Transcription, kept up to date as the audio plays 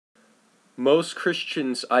Most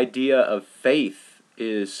Christians' idea of faith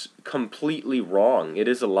is completely wrong. It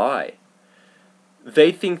is a lie.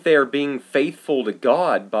 They think they are being faithful to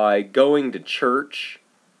God by going to church.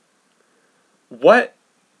 What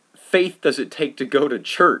faith does it take to go to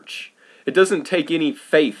church? It doesn't take any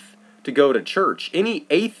faith to go to church. Any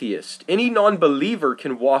atheist, any non-believer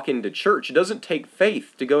can walk into church. It doesn't take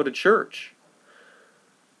faith to go to church.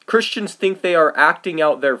 Christians think they are acting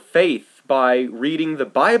out their faith by reading the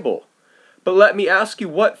Bible. But let me ask you,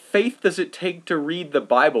 what faith does it take to read the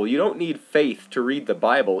Bible? You don't need faith to read the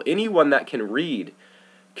Bible. Anyone that can read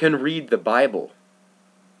the Bible.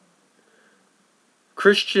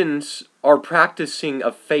 Christians are practicing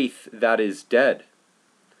a faith that is dead.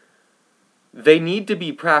 They need to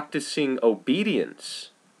be practicing obedience.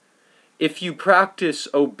 If you practice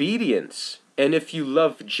obedience, and if you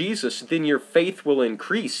love Jesus, then your faith will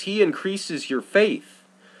increase. He increases your faith.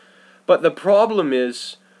 But the problem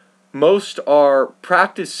is, most are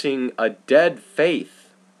practicing a dead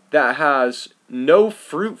faith that has no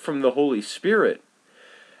fruit from the Holy Spirit.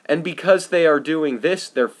 And because they are doing this,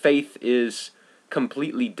 their faith is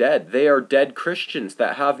completely dead. They are dead Christians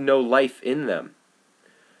that have no life in them.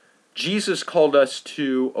 Jesus called us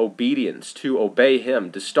to obedience, to obey Him,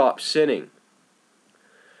 to stop sinning.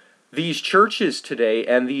 These churches today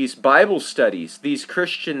and these Bible studies, these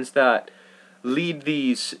Christians that lead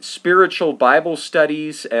these spiritual Bible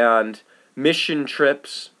studies and mission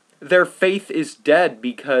trips, their faith is dead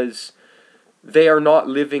because they are not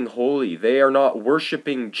living holy. They are not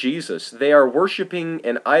worshiping Jesus. They are worshiping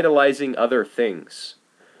and idolizing other things.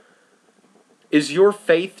 Is your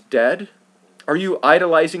faith dead? Are you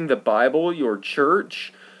idolizing the Bible, your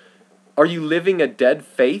church? Are you living a dead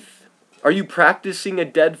faith? Are you practicing a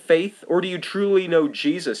dead faith? Or do you truly know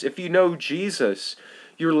Jesus? If you know Jesus,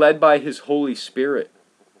 you're led by His Holy Spirit.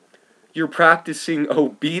 You're practicing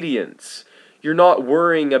obedience. You're not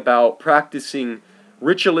worrying about practicing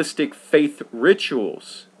ritualistic faith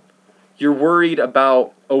rituals. You're worried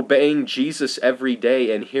about obeying Jesus every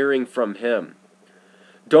day and hearing from Him.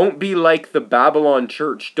 Don't be like the Babylon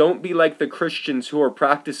church. Don't be like the Christians who are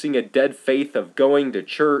practicing a dead faith of going to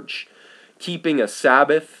church, keeping a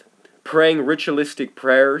Sabbath, praying ritualistic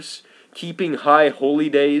prayers, keeping high holy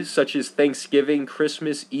days such as Thanksgiving,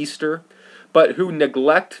 Christmas, Easter, but who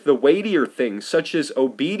neglect the weightier things such as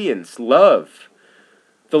obedience, love,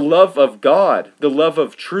 the love of God, the love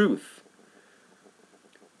of truth.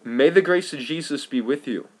 May the grace of Jesus be with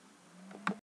you.